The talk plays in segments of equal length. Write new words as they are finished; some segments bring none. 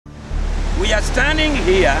We are standing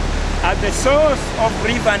here at the source of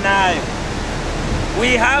River Nile.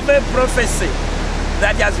 We have a prophecy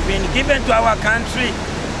that has been given to our country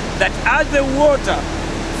that as the water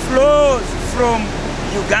flows from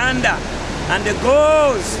Uganda and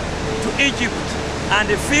goes to Egypt and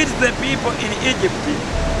feeds the people in Egypt,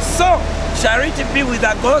 so shall it be with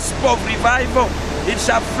the gospel of revival. It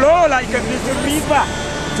shall flow like a river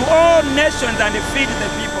to all nations and feed the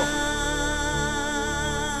people.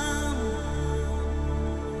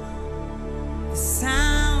 The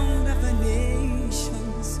sound of the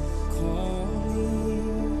nations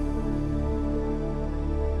calling.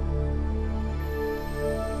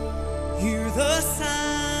 Hear the sound.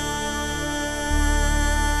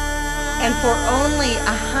 And for only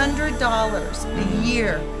 $100 a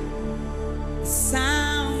year, The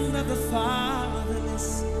sound of the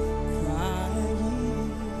fatherless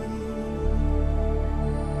crying.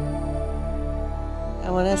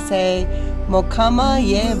 I want to say, Mokama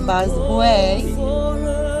ye bazwe. For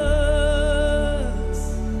us,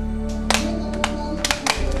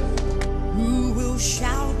 who will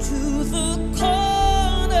shout to the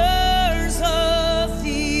corners of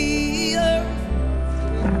the earth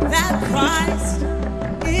that Christ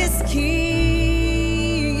is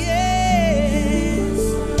King.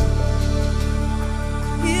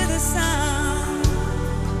 Hear the sound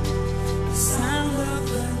of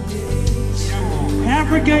the nation.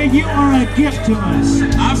 Africa, you are a gift to us,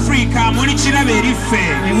 Africa muri kirabera ife.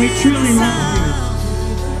 and we truly love you.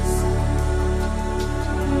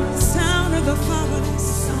 Sound of the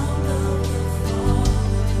fatherless.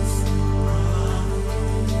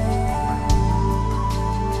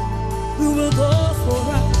 Who will go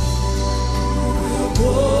for us? Who will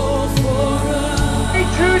go for us? Be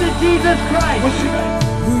true to Jesus Christ.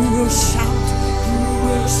 Who will shout? Who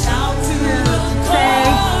will shout to the Say,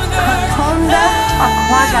 Kakonda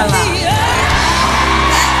Akwagala.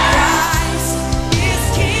 Christ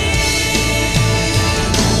is King.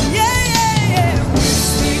 Yeah, yeah, yeah. We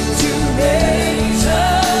speak to nations,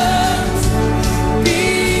 be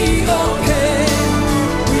open.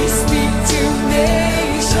 We speak to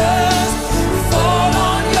nations, fall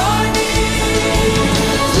on your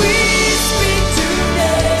knees. We speak to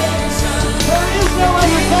nations,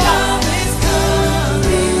 kingdom is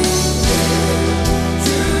coming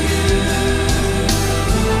to you.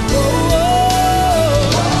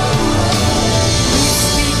 Oh, we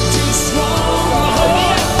speak to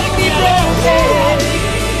strongholds,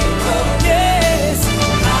 yes,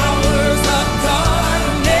 powers of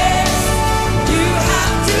darkness, you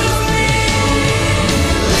have to flee.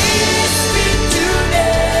 We speak to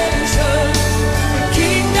nations, the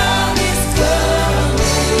kingdom is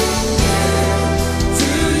coming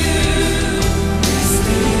to you. We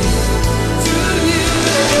speak to you.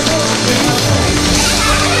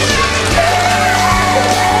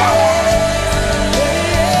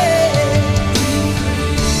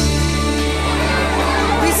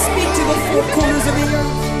 We speak to the four corners of the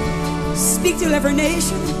earth. Speak to every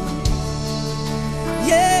nation.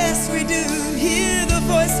 Yes, we do. Hear the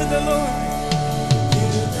voice of the Lord.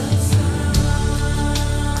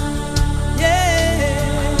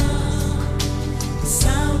 Yes.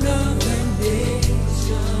 Sound of the nations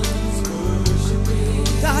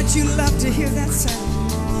worshiping. God, you love to hear that sound.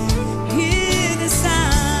 Hear the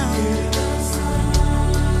sound.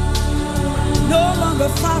 No longer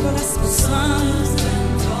fatherless, but sons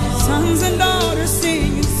and daughters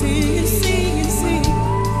sing and sing and sing and sing.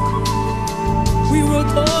 We will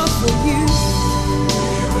go for you.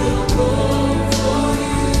 We will go for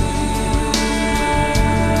you.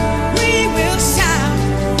 We will shout.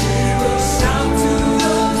 We will shout to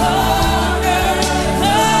the corners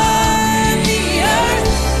of the earth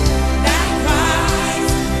that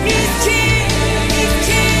Christ is King, is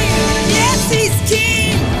King. Yes, He's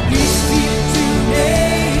King. We speak to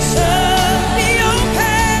nations, be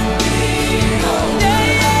open. Yeah,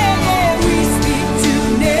 yeah, yeah. We speak to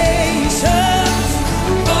nations,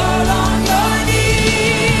 fall on your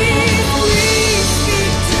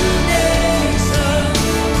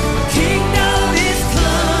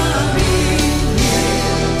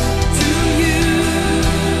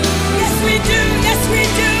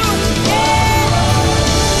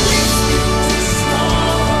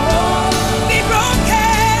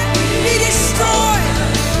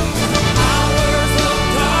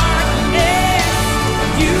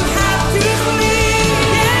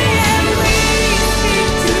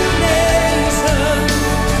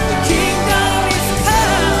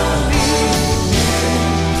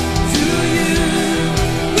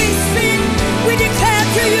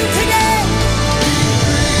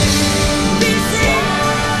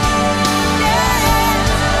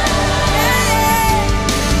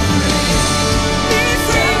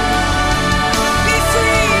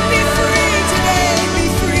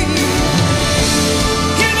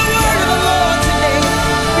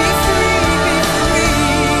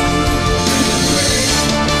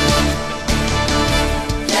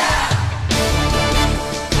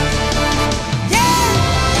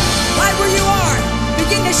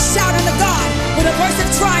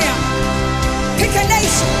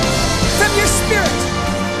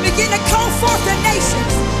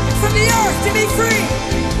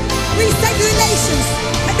nations,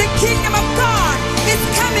 and the kingdom of God is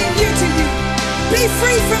coming near to you. Be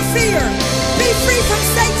free from fear. Be free from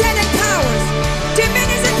satanic powers.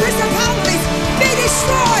 Dominions and principalities, be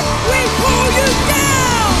destroyed. We pull you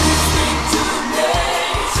down.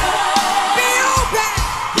 Be open.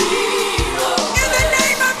 In the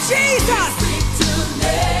name of Jesus.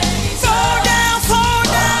 Fall down, fall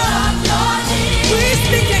down. We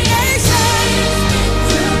speak to nations.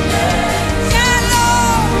 Yeah,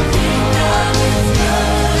 Lord.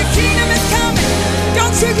 The kingdom is coming.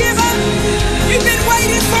 Don't you give up. You've been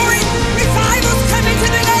waiting for it. Revival's coming to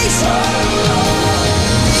the nation.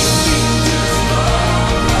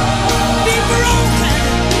 Be broken.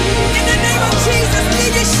 In the name of Jesus, be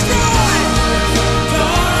destroyed.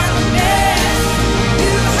 Darkness,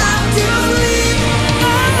 you have to leave.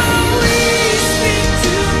 Oh, we speak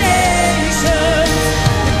to nations.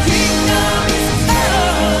 The kingdom is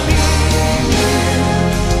coming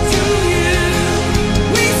to you.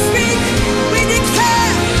 We speak, we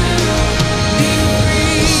declare. Be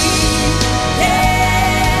free.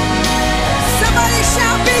 Yeah. Somebody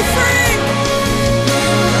shout, be free.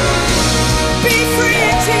 Be free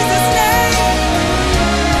in Jesus' name.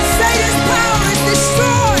 Satan's power is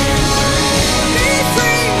destroyed. Be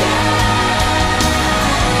free.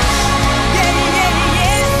 Yeah, yeah,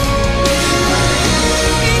 yeah.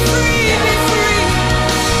 Be free, be free.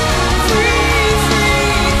 Free, free,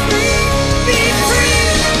 free. Be free.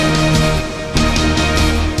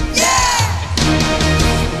 Yeah.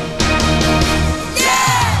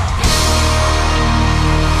 Yeah.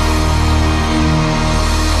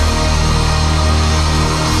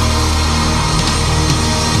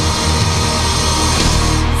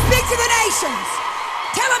 Speak to the nations.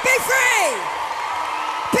 Tell them be free.